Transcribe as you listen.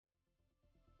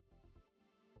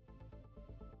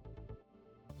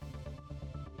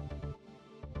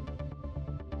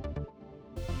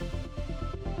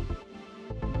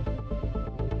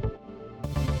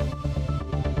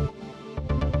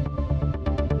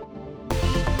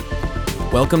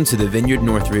Welcome to the Vineyard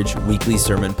Northridge Weekly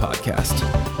Sermon Podcast.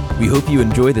 We hope you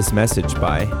enjoy this message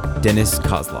by Dennis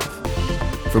Kozlov.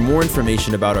 For more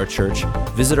information about our church,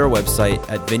 visit our website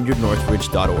at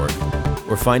vineyardnorthridge.org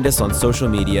or find us on social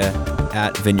media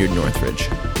at Vineyard Northridge.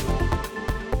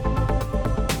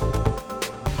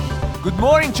 Good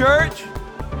morning, church.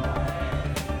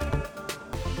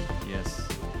 Yes.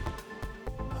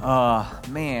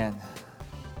 Man,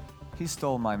 he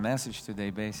stole my message today,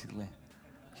 basically.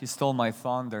 He stole my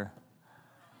thunder.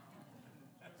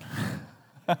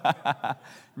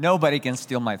 Nobody can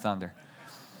steal my thunder.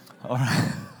 All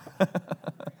right.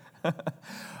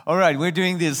 All right, we're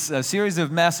doing this series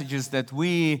of messages that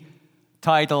we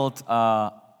titled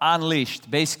Unleashed.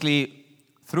 Basically,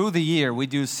 through the year, we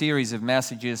do a series of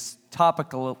messages,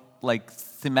 topical, like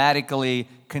thematically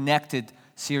connected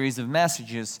series of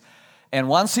messages. And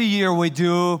once a year, we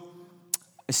do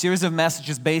a series of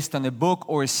messages based on a book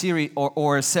or a series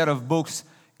or a set of books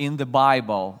in the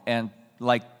Bible. And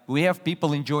like we have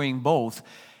people enjoying both.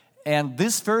 And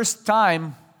this first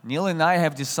time, Neil and I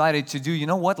have decided to do, you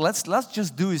know what, let's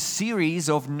just do a series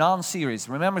of non-series.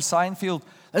 Remember Seinfeld?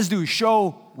 Let's do a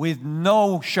show with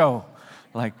no show.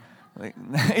 Like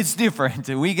it's different.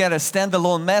 We got a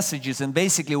standalone messages, and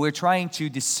basically we're trying to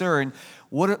discern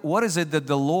what is it that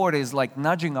the Lord is like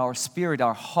nudging our spirit,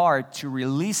 our heart to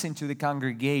release into the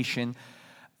congregation.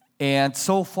 And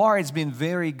so far it's been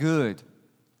very good.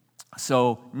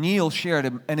 So Neil shared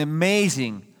an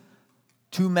amazing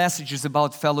 2 messages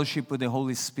about fellowship with the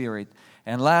Holy Spirit.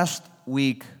 And last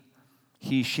week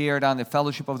he shared on the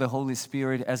fellowship of the Holy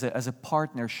Spirit as a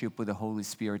partnership with the Holy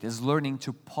Spirit, as learning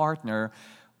to partner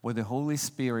with the Holy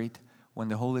Spirit when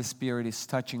the Holy Spirit is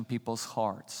touching people's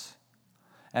hearts.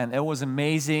 And it was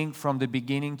amazing from the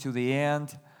beginning to the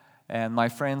end. And my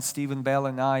friend Stephen Bell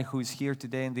and I, who's here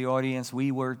today in the audience,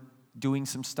 we were doing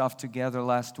some stuff together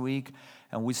last week.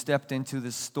 And we stepped into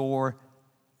the store.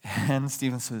 And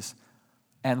Stephen says,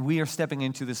 and we are stepping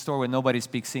into the store where nobody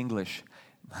speaks English.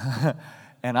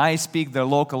 And I speak their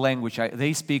local language.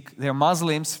 They're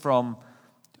Muslims from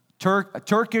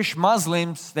Turkish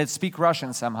Muslims that speak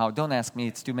Russian somehow. Don't ask me,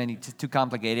 it's too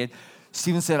complicated.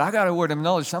 Stephen said, I got a word of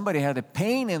knowledge. Somebody had a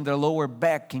pain in their lower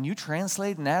back. Can you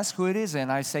translate and ask who it is?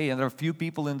 And I say, and there are a few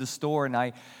people in the store, and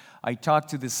I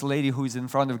talked to this lady who's in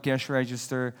front of the cash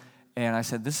register, and I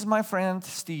said, this is my friend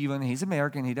Stephen. He's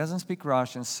American. He doesn't speak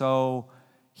Russian. So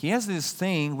he has this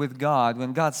thing with God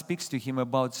when God speaks to him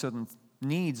about certain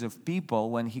needs of people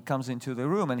when he comes into the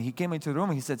room. And he came into the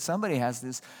room and he said, somebody has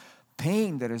this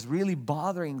pain that is really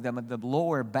bothering them at the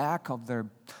lower back of their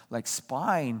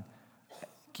spine.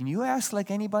 Can you ask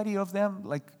anybody of them,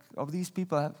 of these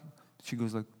people? She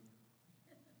goes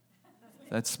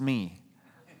that's me.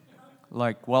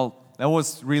 Well, that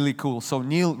was really cool. So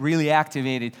Neil really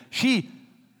activated.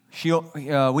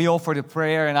 We offered a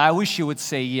prayer, and I wish she would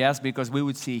say yes because we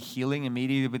would see healing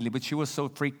immediately. But she was so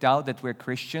freaked out that we're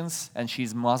Christians and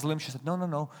she's Muslim. She said,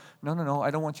 no, I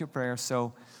don't want your prayer.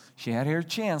 So she had her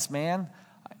chance, man.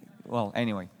 Well,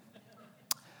 anyway.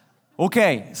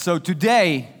 Okay, so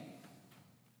today,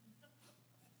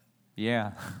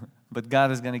 yeah, but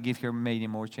God is going to give her many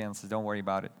more chances. Don't worry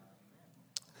about it.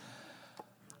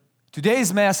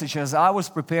 Today's message, as I was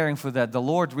preparing for that, the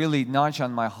Lord really nudged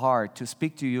on my heart to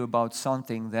speak to you about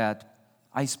something that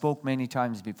I spoke many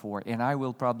times before, and I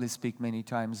will probably speak many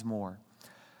times more.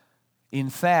 In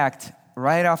fact,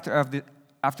 right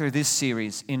after this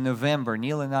series, in November,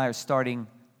 Neil and I are starting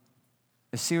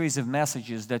a series of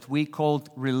messages that we called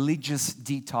Religious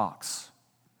Detox.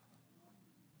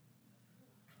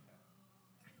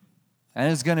 And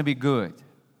it's going to be good.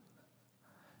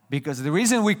 Because the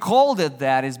reason we called it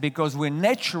that is because we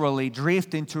naturally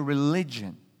drift into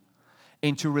religion,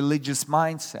 into religious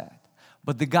mindset.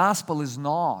 But the gospel is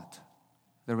not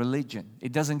the religion.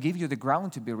 It doesn't give you the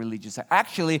ground to be religious.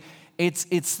 Actually, it's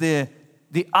the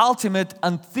ultimate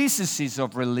antithesis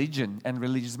of religion and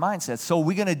religious mindset. So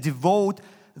we're going to devote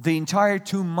the entire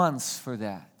 2 months for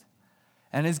that.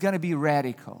 And it's going to be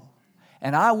radical.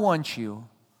 And I want you,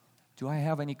 do I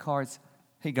have any cards?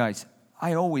 Hey guys,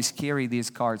 I always carry these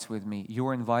cards with me.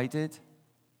 You're invited,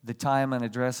 the time and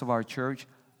address of our church.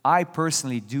 I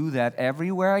personally do that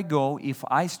everywhere I go. If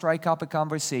I strike up a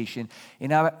conversation,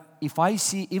 and if I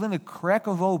see even a crack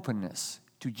of openness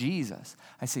to Jesus,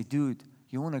 I say, dude,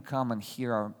 you want to come and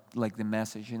hear the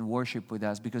message and worship with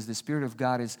us, because the Spirit of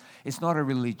God it's not a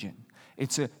religion.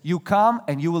 You come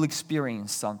and you will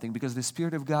experience something because the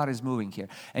Spirit of God is moving here.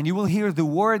 And you will hear the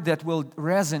word that will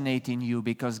resonate in you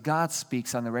because God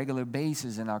speaks on a regular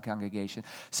basis in our congregation.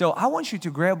 So I want you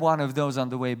to grab one of those on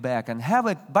the way back and have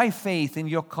it by faith in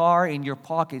your car, in your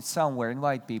pocket somewhere.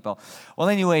 Invite people. Well,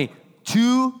 anyway,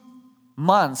 2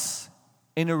 months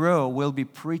in a row, we'll be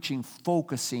preaching,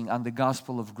 focusing on the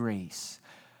gospel of grace.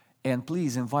 And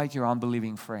please invite your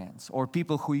unbelieving friends or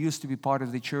people who used to be part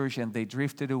of the church and they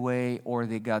drifted away, or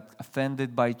they got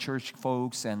offended by church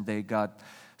folks and they got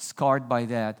scarred by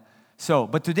that.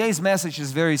 But today's message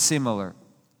is very similar.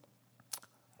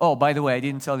 Oh, by the way, I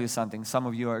didn't tell you something. Some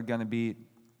of you are going to be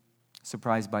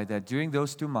surprised by that. During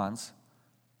those 2 months,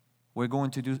 we're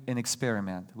going to do an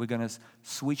experiment. We're going to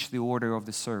switch the order of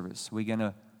the service. We're going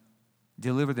to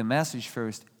deliver the message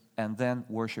first and then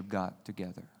worship God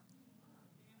together.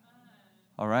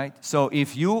 All right? So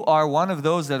if you are one of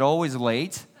those that always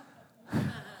late,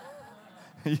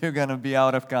 you're going to be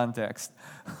out of context.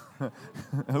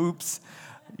 Oops.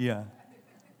 Yeah.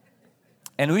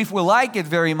 And if we like it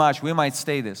very much, we might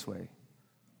stay this way.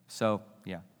 So,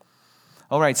 yeah.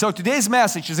 All right. So today's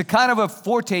message is a kind of a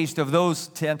foretaste of those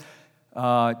 2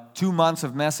 months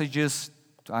of messages.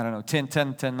 I don't know,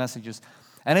 10 messages.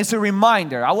 And it's a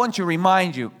reminder. I want to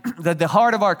remind you that the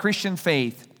heart of our Christian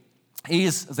faith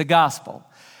is the gospel.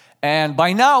 And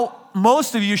by now,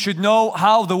 most of you should know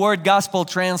how the word gospel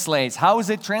translates. How is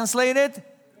it translated?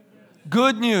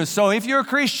 Good news. So if you're a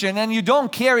Christian and you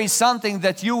don't carry something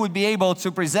that you would be able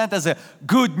to present as a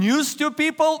good news to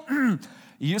people,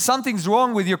 something's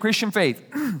wrong with your Christian faith.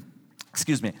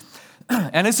 Excuse me.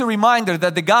 And it's a reminder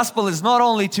that the gospel is not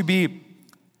only to be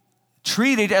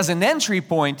treated as an entry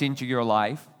point into your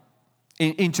life,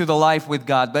 into the life with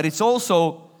God, but it's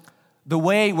also the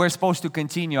way we're supposed to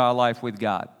continue our life with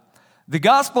God. The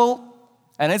gospel,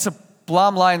 and it's a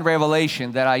plumb line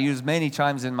revelation that I use many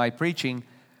times in my preaching,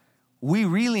 we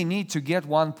really need to get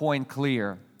one point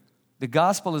clear. The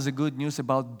gospel is a good news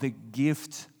about the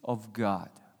gift of God.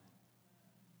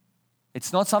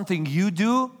 It's not something you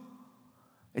do,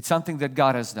 it's something that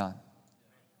God has done.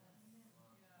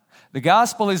 The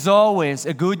gospel is always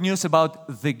a good news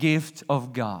about the gift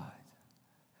of God.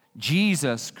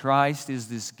 Jesus Christ is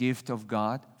this gift of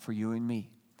God for you and me.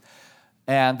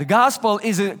 And the gospel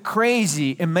is a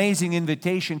crazy, amazing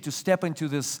invitation to step into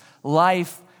this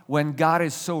life when God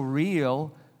is so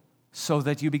real, so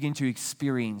that you begin to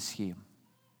experience Him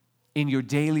in your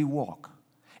daily walk,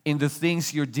 in the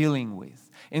things you're dealing with,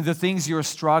 in the things you're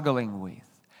struggling with.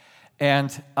 And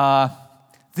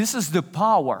this is the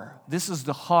power, this is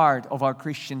the heart of our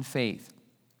Christian faith.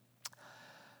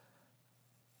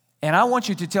 And I want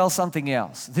you to tell something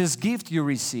else. This gift you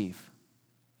receive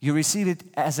it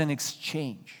as an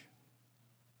exchange.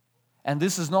 And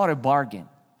this is not a bargain.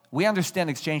 We understand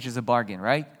exchange is a bargain,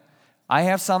 right? I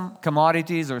have some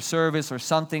commodities or service or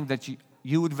something that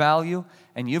you would value,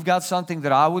 and you've got something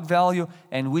that I would value,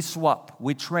 and we swap,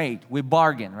 we trade, we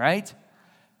bargain, right?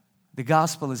 The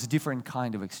gospel is a different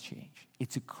kind of exchange.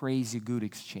 It's a crazy good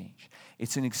exchange.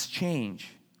 It's an exchange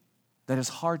that is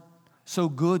so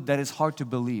good that it's hard to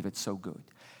believe it's so good.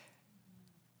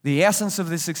 The essence of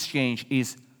this exchange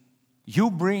is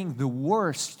you bring the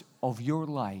worst of your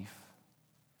life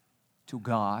to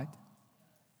God,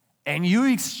 and you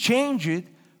exchange it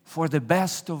for the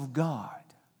best of God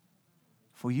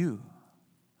for you.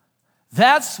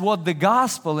 That's what the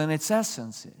gospel in its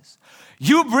essence is.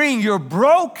 You bring your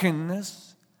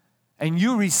brokenness and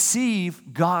you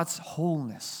receive God's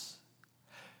wholeness,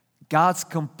 God's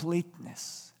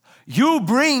completeness. You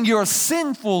bring your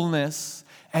sinfulness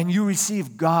and you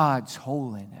receive God's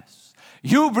holiness.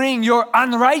 You bring your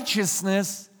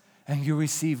unrighteousness and you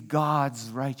receive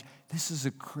God's righteousness. This is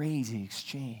a crazy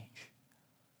exchange.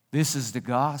 This is the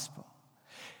gospel.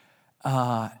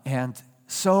 And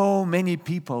so many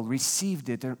people received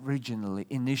it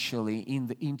initially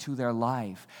into their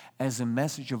life as a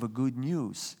message of a good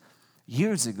news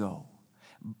years ago.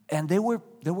 And they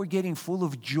were getting full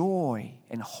of joy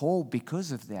and hope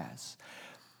because of this.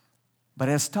 But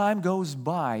as time goes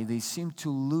by, they seem to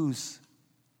lose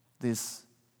this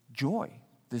joy,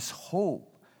 this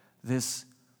hope, this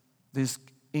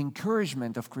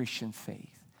encouragement of Christian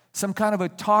faith. Some kind of a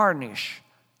tarnish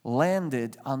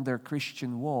landed on their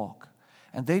Christian walk.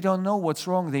 And they don't know what's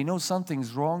wrong. They know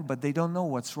something's wrong, but they don't know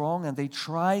what's wrong. And they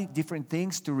try different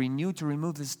things to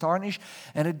remove this tarnish,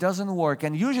 and it doesn't work.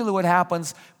 And usually what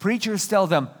happens, preachers tell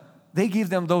them, they give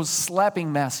them those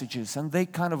slapping messages, and they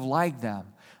kind of like them.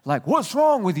 Like, what's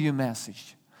wrong with you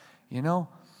message? You know?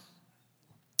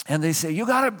 And they say, you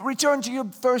got to return to your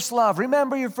first love.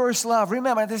 Remember your first love.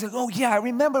 Remember. And they say, oh yeah, I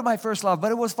remember my first love,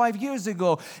 but it was 5 years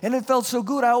ago. And it felt so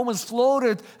good. I almost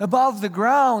floated above the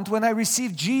ground when I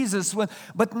received Jesus.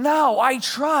 But now I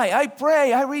try, I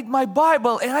pray, I read my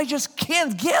Bible, and I just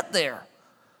can't get there.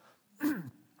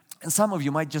 And some of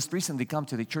you might just recently come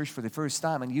to the church for the first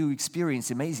time and you experience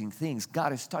amazing things.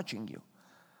 God is touching you.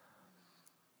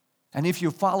 And if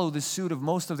you follow the suit of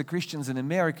most of the Christians in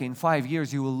America, in 5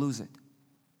 years you will lose it.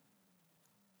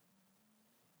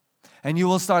 And you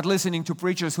will start listening to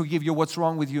preachers who give you what's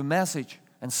wrong with your message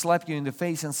and slap you in the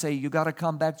face and say, you got to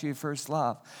come back to your first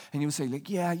love. And you say, like,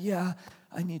 yeah,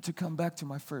 I need to come back to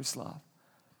my first love.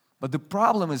 But the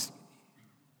problem is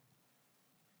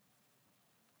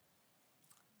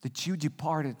that you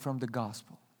departed from the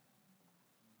gospel.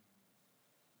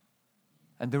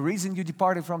 And the reason you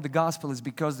departed from the gospel is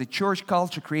because the church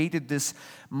culture created this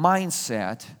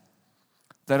mindset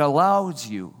that allows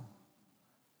you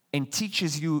and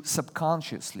teaches you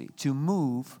subconsciously to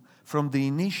move from the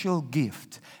initial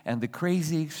gift and the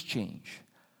crazy exchange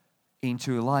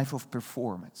into a life of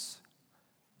performance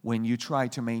when you try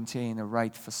to maintain a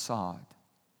right facade.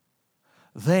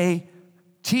 They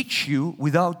teach you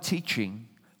without teaching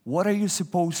what are you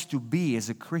supposed to be as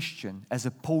a Christian, as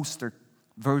a poster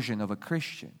version of a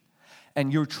Christian.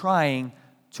 And you're trying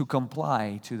to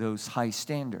comply to those high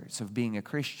standards of being a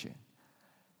Christian.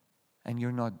 And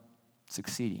you're not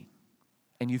succeeding.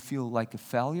 And you feel like a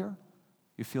failure.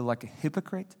 You feel like a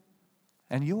hypocrite.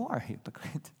 And you are a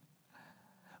hypocrite.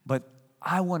 But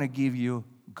I want to give you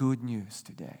good news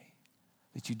today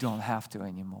that you don't have to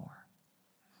anymore.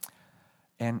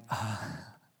 And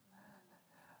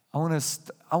I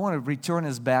want to return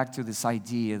us back to this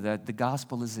idea that the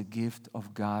gospel is a gift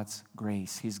of God's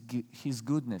grace. His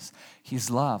goodness,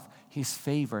 His love, His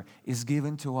favor is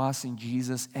given to us in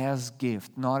Jesus as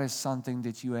gift, not as something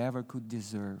that you ever could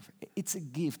deserve. It's a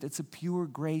gift. It's a pure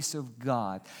grace of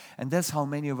God. And that's how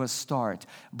many of us start.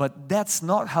 But that's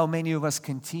not how many of us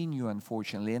continue,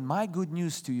 unfortunately. And my good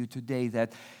news to you today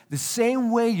that the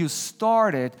same way you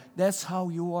started, that's how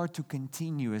you are to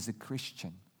continue as a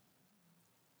Christian.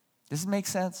 Does it make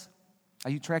sense?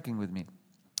 Are you tracking with me?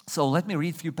 So let me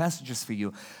read a few passages for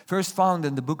you. First found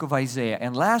in the book of Isaiah.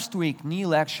 And last week,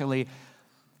 Neil actually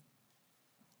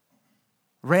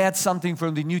read something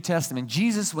from the New Testament.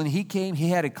 Jesus, when He came,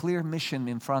 He had a clear mission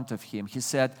in front of Him. He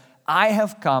said, I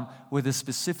have come with a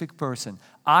specific person.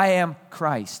 I am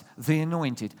Christ, the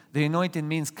Anointed. The Anointed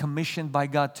means commissioned by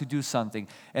God to do something.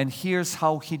 And here's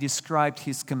how He described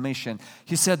His commission.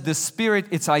 He said, the Spirit,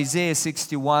 it's Isaiah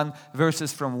 61,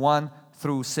 verses from 1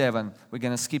 through 7. We're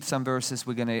going to skip some verses.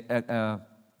 We're going to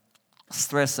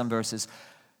stress some verses.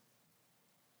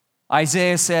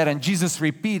 Isaiah said, and Jesus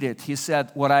repeated, He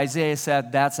said, what Isaiah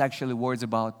said, that's actually words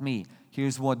about me.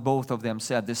 Here's what both of them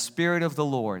said. The Spirit of the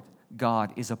Lord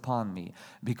God is upon me,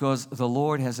 because the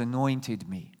Lord has anointed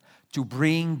me to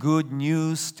bring good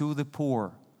news to the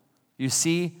poor. You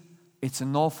see, it's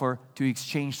an offer to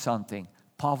exchange something,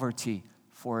 poverty,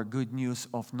 for good news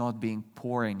of not being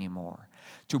poor anymore.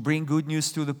 To bring good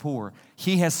news to the poor.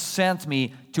 He has sent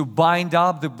me to bind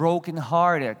up the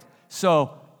brokenhearted.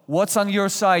 So, what's on your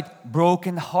side?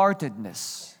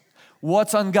 Brokenheartedness.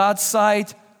 What's on God's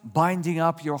side? Binding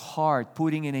up your heart,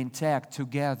 putting it intact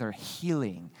together,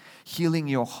 healing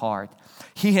your heart.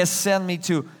 He has sent me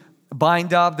to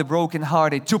bind up the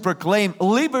brokenhearted, to proclaim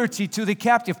liberty to the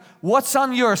captive. What's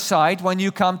on your side when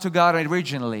you come to God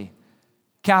originally?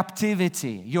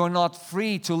 Captivity. You're not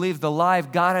free to live the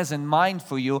life God has in mind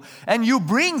for you. And you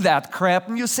bring that crap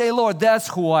and you say, Lord, that's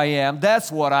who I am.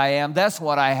 That's what I am. That's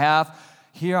what I have.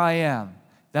 Here I am.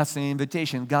 That's the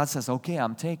invitation. God says, okay,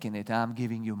 I'm taking it. I'm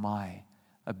giving you my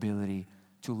ability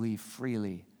to live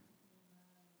freely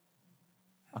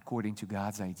according to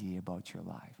God's idea about your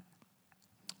life.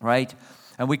 Right?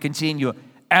 And we continue.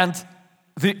 And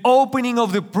the opening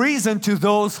of the prison to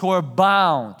those who are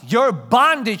bound. Your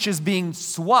bondage is being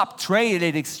swapped,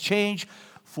 traded, exchanged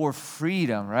for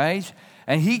freedom, right?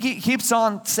 And he keeps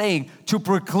on saying, to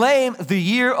proclaim the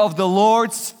year of the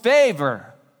Lord's favor.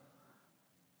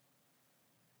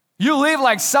 You live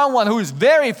like someone who is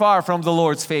very far from the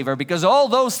Lord's favor, because all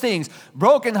those things,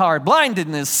 broken heart,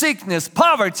 blindness, sickness,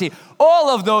 poverty,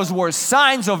 all of those were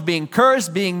signs of being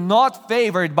cursed, being not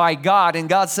favored by God. And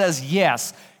God says,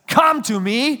 yes, come to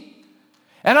me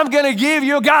and I'm going to give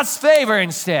you God's favor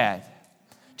instead.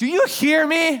 Do you hear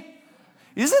me?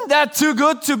 Isn't that too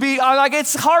good to be, like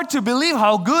it's hard to believe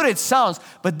how good it sounds.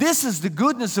 But this is the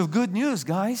goodness of good news,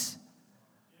 guys.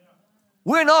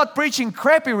 We're not preaching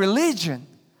crappy religion.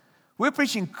 We're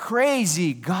preaching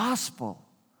crazy gospel.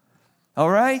 All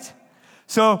right?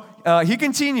 So he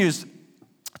continues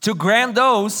to grant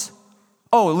those,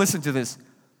 listen to this,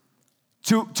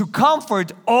 to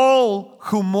comfort all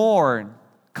who mourn,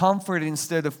 comfort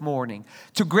instead of mourning,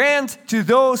 to grant to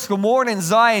those who mourn in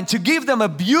Zion, to give them a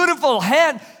beautiful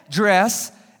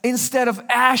headdress instead of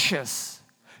ashes.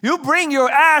 You bring your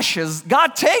ashes,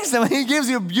 God takes them and He gives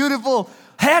you a beautiful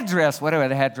headdress, whatever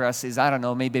the headdress is, I don't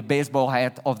know, maybe a baseball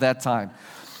hat of that time.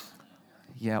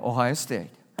 Yeah, Ohio State.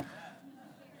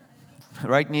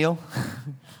 Right, Neil?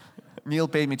 Neil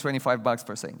paid me $25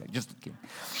 for saying that. Just kidding.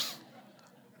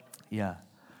 Yeah.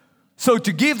 So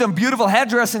to give them beautiful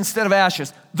headdress instead of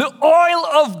ashes, the oil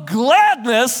of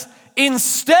gladness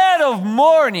instead of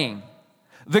mourning,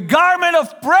 the garment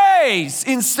of praise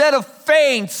instead of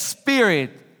faint spirit.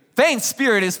 Faint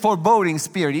spirit is foreboding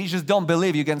spirit. You just don't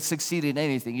believe you can succeed in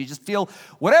anything. You just feel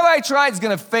whatever I try is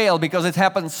going to fail because it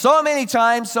happened so many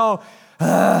times. So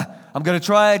I'm going to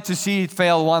try to see it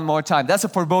fail one more time. That's a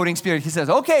foreboding spirit. He says,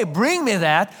 okay, bring me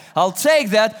that. I'll take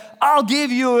that. I'll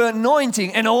give you an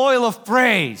anointing, an oil of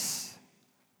praise.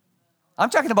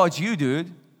 I'm talking about you,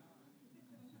 dude.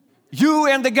 You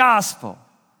and the gospel.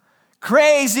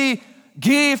 Crazy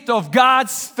gift of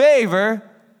God's favor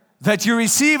that you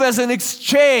receive as an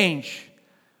exchange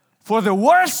for the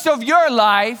worst of your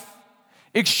life,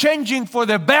 exchanging for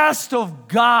the best of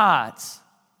God's.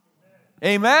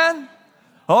 Amen?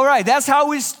 All right, that's how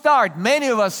we start. Many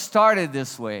of us started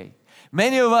this way.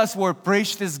 Many of us were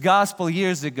preached this gospel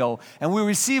years ago, and we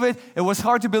received it. It was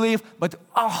hard to believe, but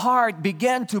our heart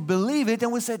began to believe it,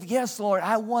 and we said, yes, Lord,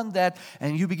 I want that,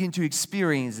 and you begin to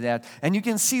experience that. And you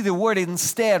can see the word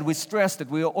instead. We stressed it.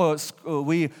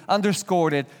 We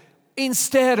underscored it.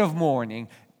 Instead of mourning,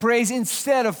 praise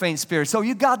instead of faint spirit. So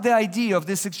you got the idea of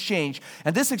this exchange.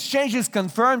 And this exchange is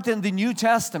confirmed in the New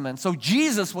Testament. So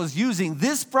Jesus was using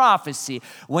this prophecy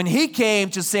when he came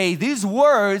to say, these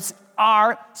words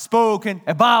are spoken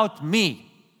about me.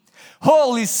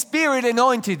 Holy Spirit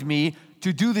anointed me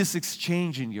to do this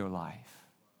exchange in your life.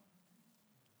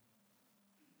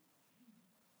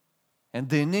 And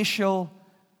the initial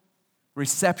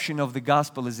reception of the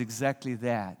gospel is exactly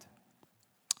that.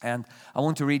 And I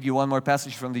want to read you one more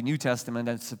passage from the New Testament,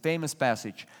 and it's a famous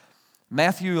passage.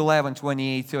 Matthew 11,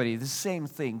 28, 30. The same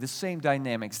thing, the same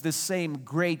dynamics, the same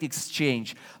great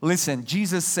exchange. Listen,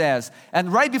 Jesus says,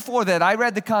 and right before that, I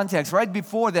read the context, right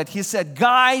before that, he said,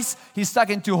 guys, he's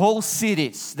talking to whole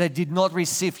cities that did not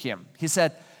receive him. He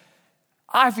said,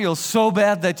 I feel so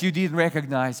bad that you didn't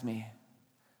recognize me.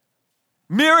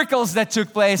 Miracles that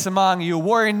took place among you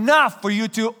were enough for you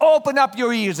to open up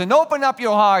your ears and open up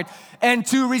your heart and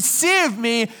to receive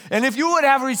me. And if you would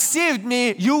have received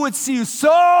me, you would see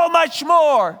so much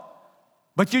more.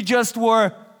 But you just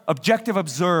were objective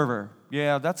observer.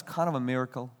 Yeah, that's kind of a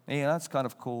miracle. Yeah, that's kind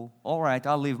of cool. All right,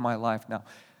 I'll live my life now.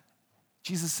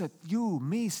 Jesus said, you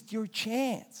missed your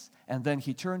chance. And then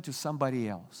he turned to somebody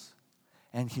else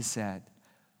and he said,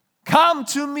 come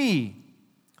to me,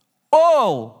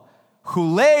 all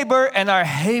who labor and are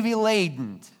heavy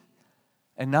laden,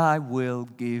 and I will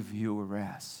give you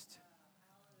rest.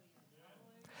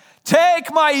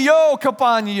 Take my yoke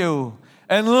upon you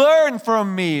and learn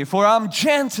from me, for I'm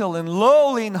gentle and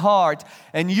lowly in heart,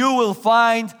 and you will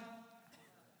find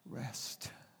rest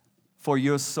for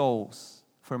your souls.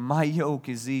 For my yoke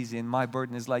is easy and my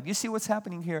burden is light. You see what's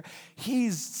happening here?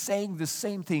 He's saying the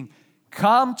same thing.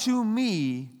 Come to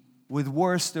me with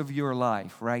worst of your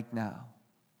life right now,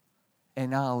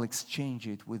 and I'll exchange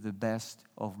it with the best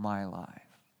of my life.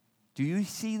 Do you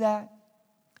see that?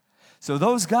 So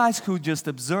those guys who just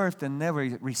observed and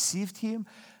never received him,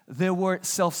 they were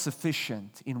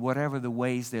self-sufficient in whatever the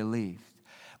ways they lived.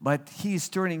 But he's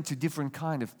turning to different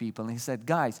kind of people. And he said,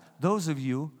 guys, those of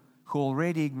you who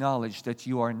already acknowledge that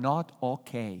you are not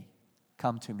okay,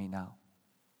 come to me now.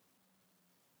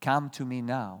 Come to me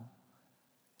now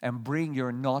and bring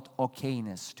your not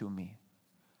okayness to me.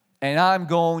 And I'm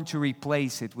going to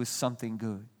replace it with something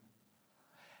good.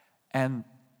 And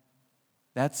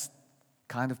that's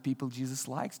kind of people Jesus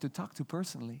likes to talk to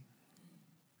personally.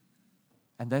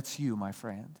 And that's you, my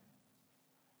friend.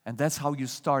 And that's how you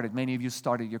started. Many of you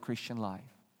started your Christian life.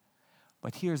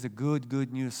 But here's the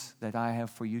good news that I have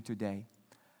for you today.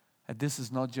 That this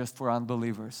is not just for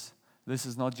unbelievers. This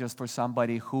is not just for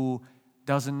somebody who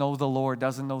doesn't know the Lord,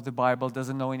 doesn't know the Bible,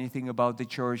 doesn't know anything about the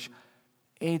church.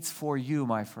 It's for you,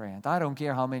 my friend. I don't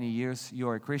care how many years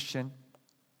you're a Christian.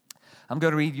 I'm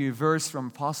going to read you a verse from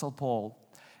Apostle Paul.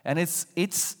 And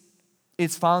it's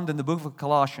found in the book of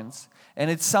Colossians. And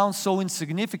it sounds so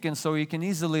insignificant, so you can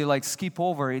easily skip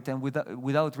over it and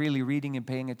without really reading and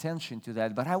paying attention to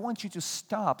that. But I want you to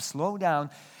stop, slow down,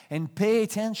 and pay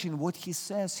attention what he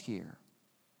says here.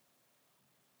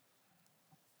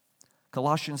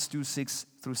 Colossians 2, 6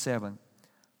 through 7.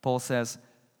 Paul says,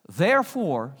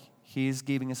 therefore, he is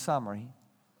giving a summary.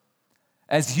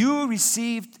 As you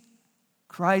received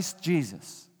Christ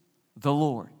Jesus, the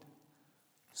Lord,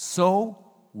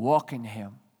 so walk in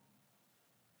him.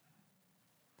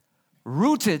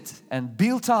 Rooted and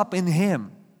built up in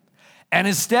him and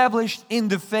established in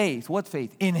the faith. What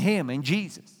faith? In him, in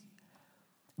Jesus.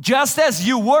 just as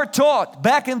you were taught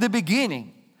back in the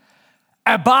beginning,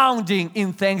 abounding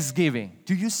in thanksgiving.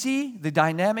 Do you see the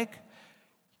dynamic?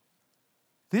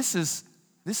 This is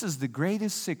the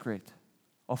greatest secret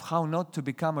of how not to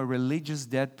become a religious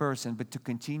dead person, but to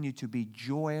continue to be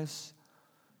joyous,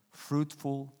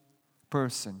 fruitful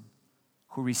person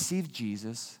who received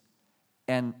Jesus,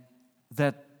 and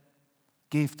that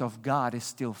gift of God is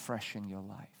still fresh in your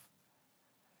life.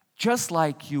 Just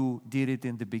like you did it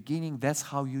in the beginning, that's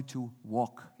how you to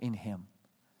walk in Him.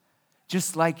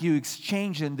 Just like you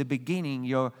exchanged in the beginning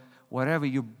your whatever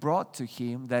you brought to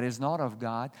Him that is not of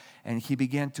God, and He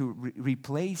began to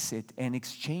replace it and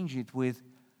exchange it with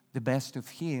the best of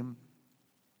Him.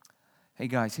 Hey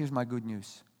guys, here's my good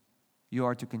news. You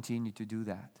are to continue to do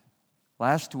that.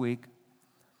 Last week,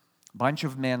 a bunch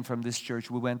of men from this church,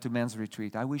 we went to men's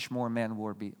retreat. I wish more men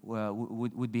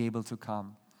would be able to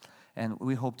come. And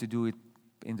we hope to do it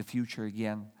in the future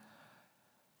again.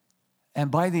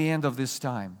 And by the end of this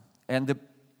time, and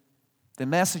the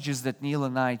messages that Neil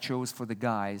and I chose for the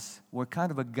guys were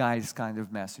kind of a guys kind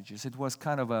of messages. It was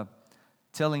kind of a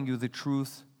telling you the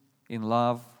truth in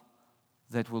love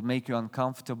that will make you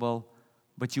uncomfortable,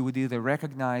 but you would either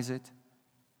recognize it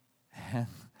and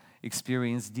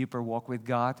experience deeper walk with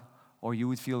God, or you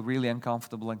would feel really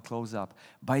uncomfortable and close up.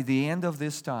 By the end of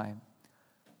this time,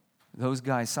 those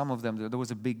guys, some of them, there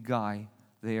was a big guy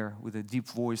there with a deep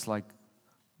voice like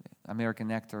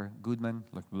American actor Goodman,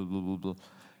 like blah, blah, blah, blah.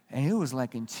 And he was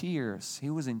like in tears. He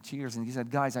was in tears, and he said,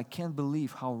 guys, I can't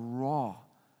believe how raw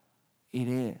it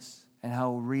is and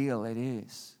how real it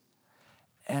is.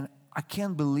 And I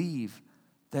can't believe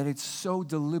that it's so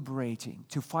deliberating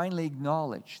to finally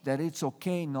acknowledge that it's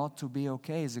okay not to be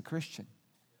okay as a Christian.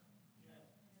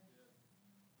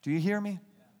 Do you hear me?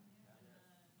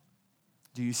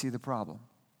 Do you see the problem?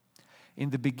 In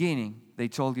the beginning, they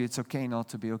told you it's okay not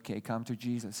to be okay. Come to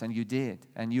Jesus. And you did.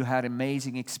 And you had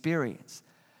amazing experience.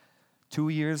 2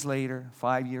 years later,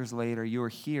 5 years later, you're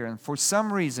here. And for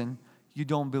some reason, you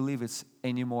don't believe it's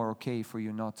anymore okay for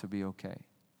you not to be okay.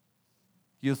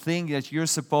 You think that you're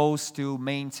supposed to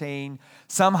maintain,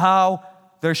 somehow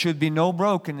there should be no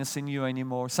brokenness in you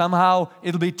anymore. Somehow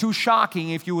it'll be too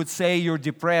shocking if you would say you're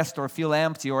depressed or feel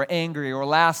empty or angry or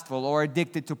lustful or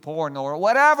addicted to porn or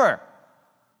whatever.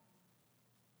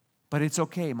 But it's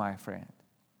okay, my friend.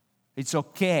 It's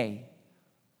okay.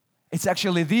 It's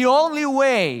actually the only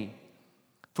way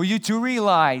for you to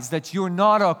realize that you're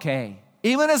not okay.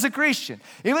 Even as a Christian,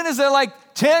 even as a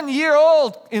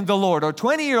 10-year-old in the Lord or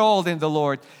 20-year-old in the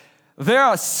Lord, there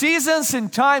are seasons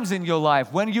and times in your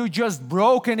life when you're just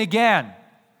broken again,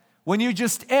 when you're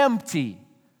just empty,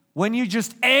 when you're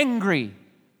just angry,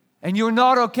 and you're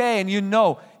not okay, and you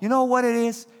know what it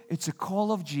is? It's a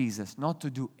call of Jesus not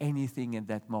to do anything in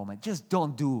that moment. Just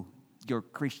don't do your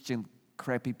Christian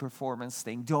crappy performance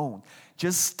thing. Don't.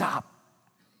 Just stop.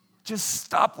 Just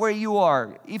stop where you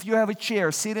are. If you have a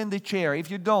chair, sit in the chair.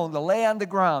 If you don't, lay on the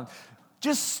ground.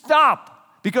 Just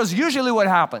stop. Because usually what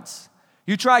happens?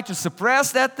 You try to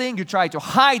suppress that thing. You try to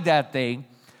hide that thing.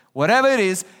 Whatever it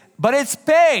is. But it's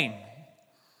pain.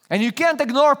 And you can't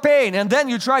ignore pain. And then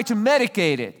you try to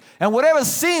medicate it. And whatever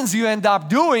sins you end up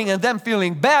doing and then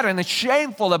feeling bad and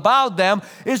shameful about them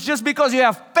is just because you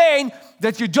have pain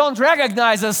that you don't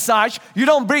recognize as such. You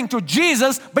don't bring to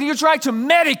Jesus, but you try to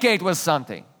medicate with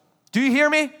something. Do you hear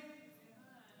me?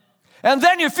 And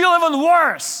then you feel even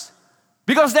worse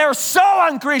because they're so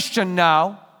unchristian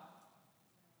now.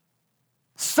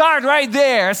 Start right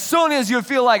there. As soon as you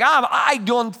feel like, I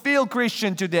don't feel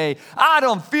Christian today. I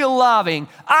don't feel loving.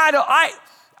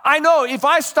 I know if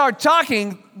I start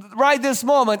talking right this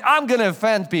moment, I'm going to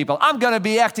offend people. I'm going to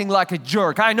be acting like a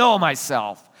jerk. I know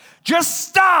myself. Just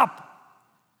stop.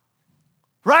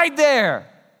 Right there.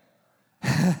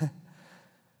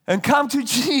 And come to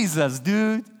Jesus,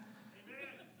 dude.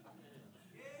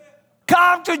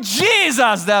 Come to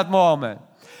Jesus that moment.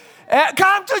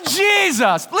 Come to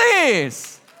Jesus,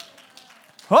 please.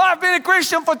 Oh, I've been a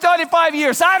Christian for 35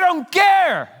 years. I don't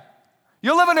care.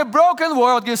 You live in a broken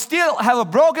world. You still have a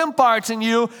broken parts in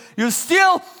you. You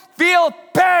still feel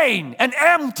pain and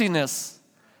emptiness.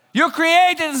 You're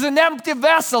created as an empty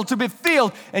vessel to be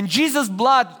filled. And Jesus'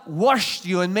 blood washed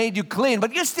you and made you clean.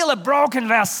 But you're still a broken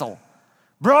vessel.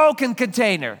 Broken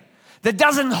container that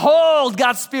doesn't hold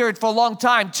God's Spirit for a long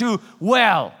time too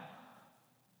well.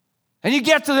 And you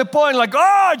get to the point like,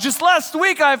 just last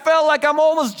week I felt like I'm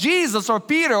almost Jesus or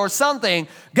Peter or something.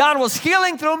 God was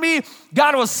healing through me.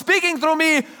 God was speaking through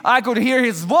me. I could hear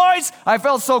His voice. I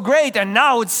felt so great. And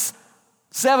now it's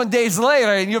 7 days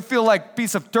later and you feel like a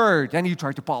piece of dirt and you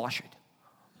try to polish it.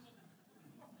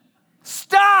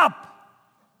 Stop!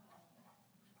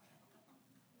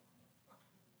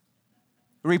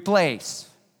 replace,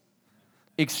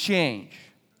 exchange.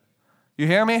 You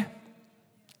hear me?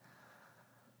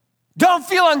 Don't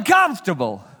feel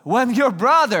uncomfortable when your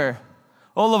brother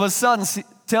all of a sudden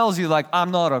tells you like,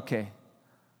 I'm not okay.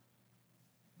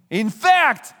 In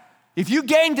fact, if you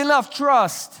gained enough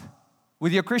trust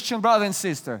with your Christian brother and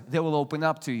sister, they will open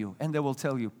up to you and they will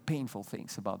tell you painful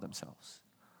things about themselves.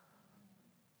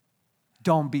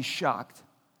 Don't be shocked.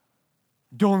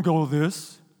 Don't go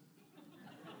this.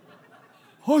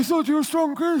 I thought you were a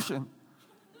strong Christian.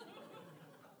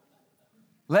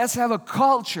 Let's have a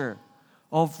culture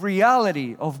of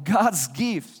reality, of God's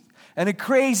gift, and a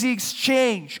crazy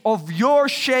exchange of your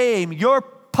shame, your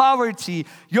poverty,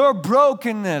 your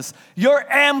brokenness, your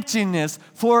emptiness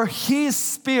for His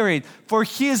Spirit, for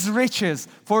His riches,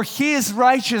 for His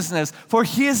righteousness, for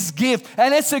His gift.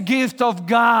 And it's a gift of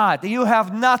God. You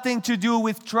have nothing to do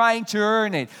with trying to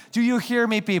earn it. Do you hear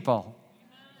me, people?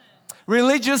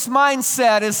 Religious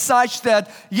mindset is such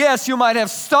that, yes, you might have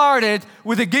started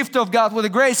with the gift of God, with the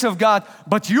grace of God,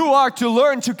 but you are to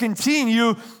learn to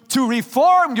continue to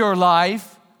reform your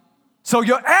life so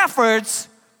your efforts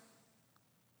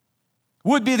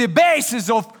would be the basis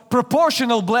of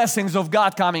proportional blessings of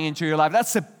God coming into your life.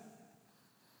 That's a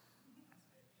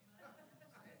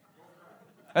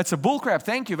bullcrap.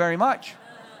 Thank you very much.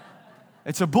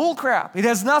 It's a bullcrap. It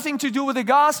has nothing to do with the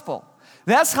gospel.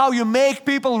 That's how you make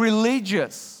people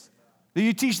religious.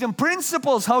 You teach them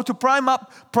principles, how to prime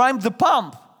the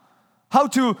pump, how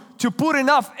to put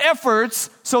enough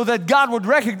efforts so that God would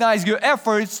recognize your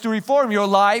efforts to reform your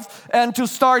life and to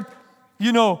start,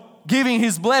 giving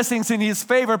His blessings in His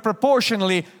favor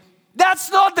proportionally. That's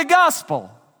not the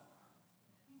gospel.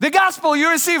 The gospel,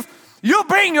 you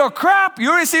bring your crap,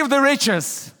 you receive the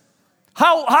riches.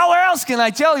 How else can I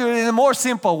tell you in a more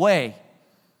simple way?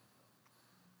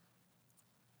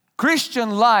 Christian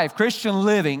life, Christian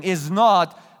living is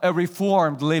not a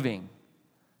reformed living.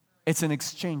 It's an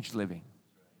exchanged living.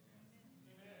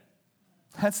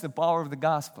 That's the power of the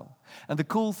gospel. And the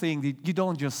cool thing, you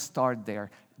don't just start there.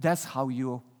 That's how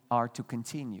you are to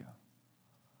continue.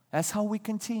 That's how we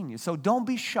continue. So don't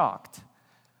be shocked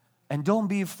and don't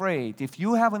be afraid. If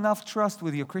you have enough trust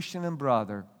with your Christian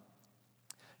brother,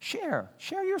 share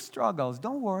your struggles.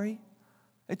 Don't worry.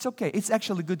 It's okay. It's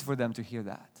actually good for them to hear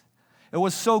that. It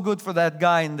was so good for that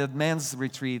guy in that men's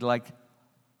retreat. Like,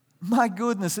 my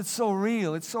goodness, it's so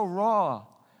real. It's so raw.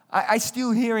 I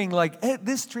still hearing like,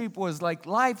 this trip was like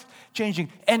life-changing.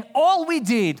 And all we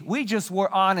did, we just were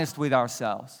honest with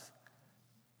ourselves.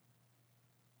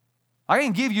 I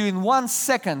can give you in 1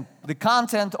 second the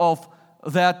content of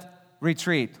that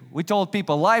retreat. We told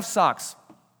people, life sucks.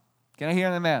 Can I hear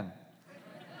an amen?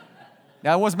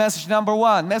 That was message number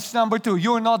 1. Message number 2,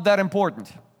 you're not that important.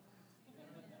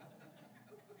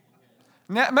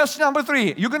 Message number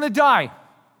 3, you're going to die.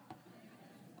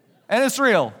 And it's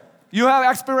real. You have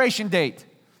expiration date.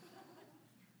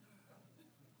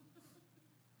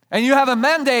 And you have a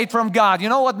mandate from God. You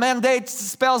know what mandate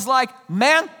spells like?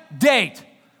 Mandate.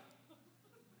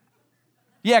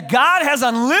 Yeah, God has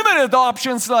unlimited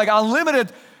options, like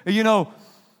unlimited, He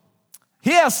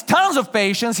has tons of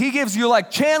patience. He gives you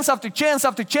like chance after chance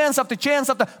after chance after chance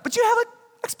after, but you have an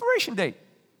expiration date.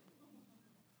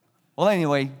 Well,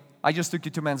 anyway, I just took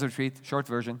you to men's retreat, short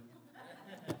version.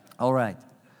 All right.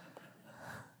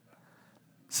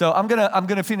 So I'm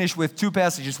gonna finish with 2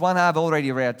 passages. One I've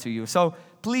already read to you. So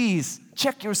please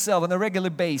check yourself on a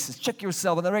regular basis. Check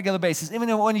yourself on a regular basis.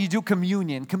 Even when you do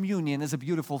communion, communion is a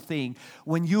beautiful thing.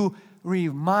 When you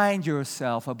remind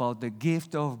yourself about the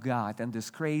gift of God and this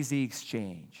crazy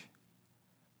exchange.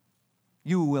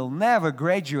 You will never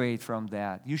graduate from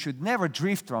that. You should never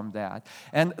drift from that.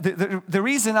 And the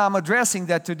reason I'm addressing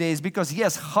that today is because,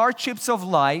 yes, hardships of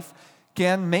life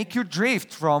can make you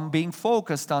drift from being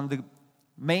focused on the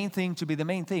main thing to be the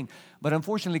main thing. But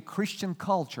unfortunately, Christian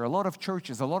culture, a lot of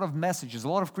churches, a lot of messages, a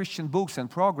lot of Christian books and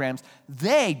programs,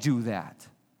 they do that.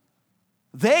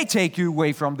 They take you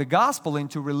away from the gospel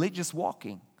into religious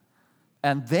walking.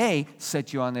 And they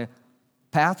set you on a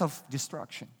path of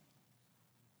destruction.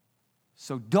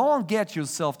 So don't get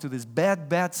yourself to this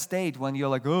bad state when you're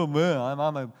like, oh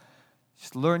man,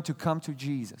 just learn to come to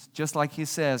Jesus. Just like He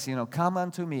says, come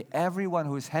unto me, everyone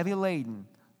who is heavy laden,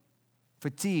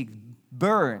 fatigued,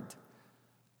 burned.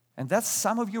 And that's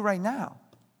some of you right now.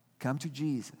 Come to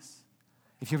Jesus.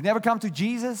 If you've never come to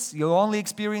Jesus, you only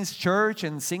experience church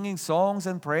and singing songs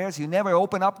and prayers. You never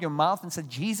open up your mouth and say,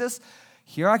 Jesus,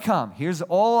 here I come. Here's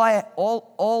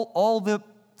all the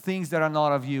things that are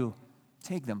not of you.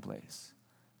 Take them, please.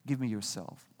 Give me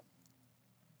yourself.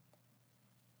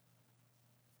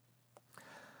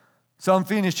 So I'm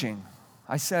finishing.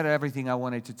 I said everything I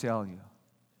wanted to tell you.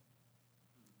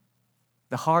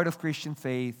 The heart of Christian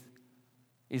faith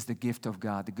is the gift of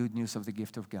God, the good news of the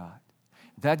gift of God.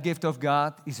 That gift of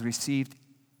God is received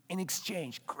in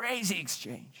exchange, crazy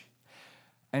exchange.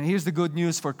 And here's the good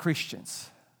news for Christians.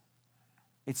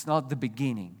 It's not the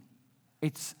beginning.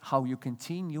 It's how you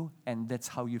continue, and that's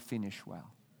how you finish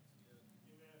well.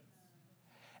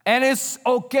 And it's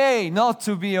okay not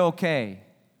to be okay.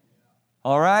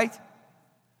 All right?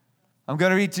 I'm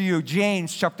going to read to you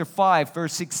James chapter 5,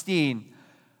 verse 16.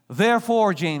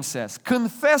 Therefore, James says,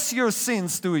 confess your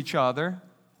sins to each other.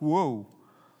 Whoa.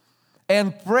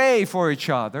 And pray for each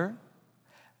other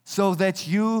so that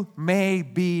you may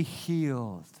be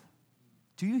healed.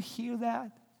 Do you hear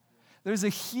that? There's a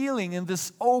healing in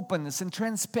this openness and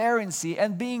transparency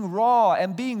and being raw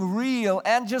and being real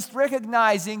and just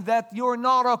recognizing that you're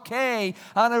not okay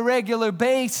on a regular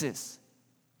basis.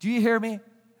 Do you hear me?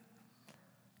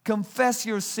 Confess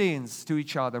your sins to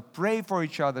each other. Pray for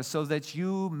each other so that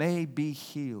you may be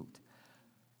healed.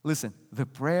 Listen, the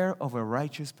prayer of a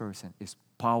righteous person is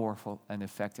powerful and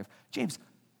effective. James,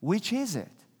 which is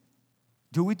it?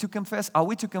 Are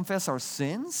we to confess our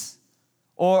sins?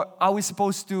 Or are we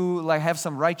supposed to have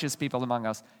some righteous people among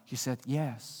us? He said,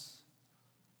 yes,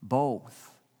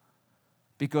 both.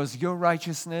 Because your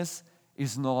righteousness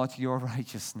is not your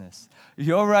righteousness.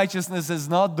 Your righteousness is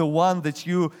not the one that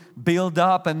you build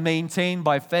up and maintain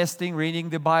by fasting, reading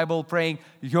the Bible, praying.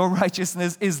 Your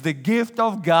righteousness is the gift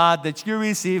of God that you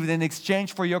received in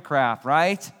exchange for your craft,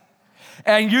 right?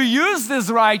 And you use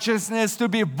this righteousness to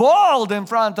be bold in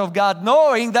front of God,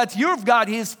 knowing that you've got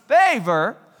His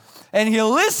favor, and He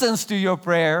listens to your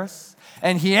prayers,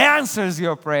 and He answers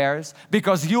your prayers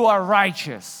because you are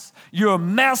righteous. You're a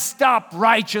messed up,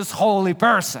 righteous, holy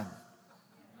person.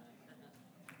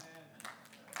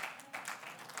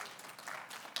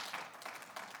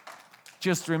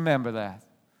 Just remember that.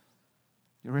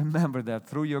 You remember that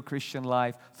through your Christian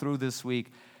life, through this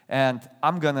week. And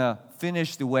I'm going to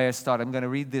finish the way I started. I'm going to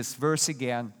read this verse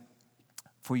again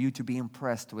for you to be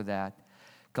impressed with that.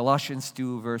 Colossians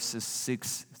 2, verses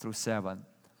 6 through 7.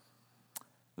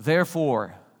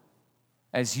 Therefore,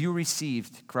 as you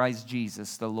received Christ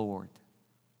Jesus the Lord,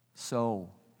 so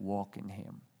walk in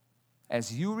Him.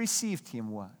 As you received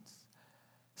Him once,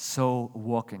 so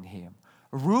walk in Him.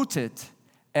 Rooted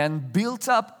and built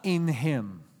up in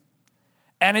Him,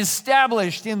 and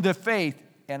established in the faith,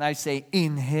 and I say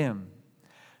in Him,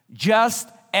 just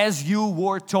as you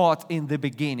were taught in the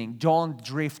beginning. Don't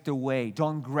drift away.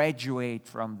 Don't graduate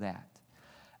from that.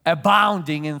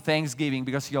 Abounding in thanksgiving,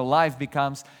 because your life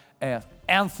becomes an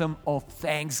anthem of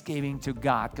thanksgiving to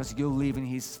God, because you live in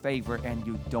His favor and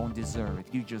you don't deserve it.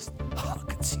 You just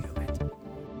consume it.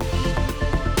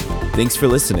 Thanks for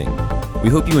listening. We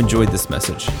hope you enjoyed this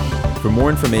message. For more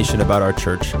information about our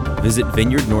church, visit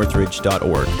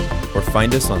vineyardnorthridge.org or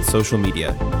find us on social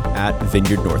media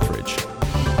 @Vineyard Northridge.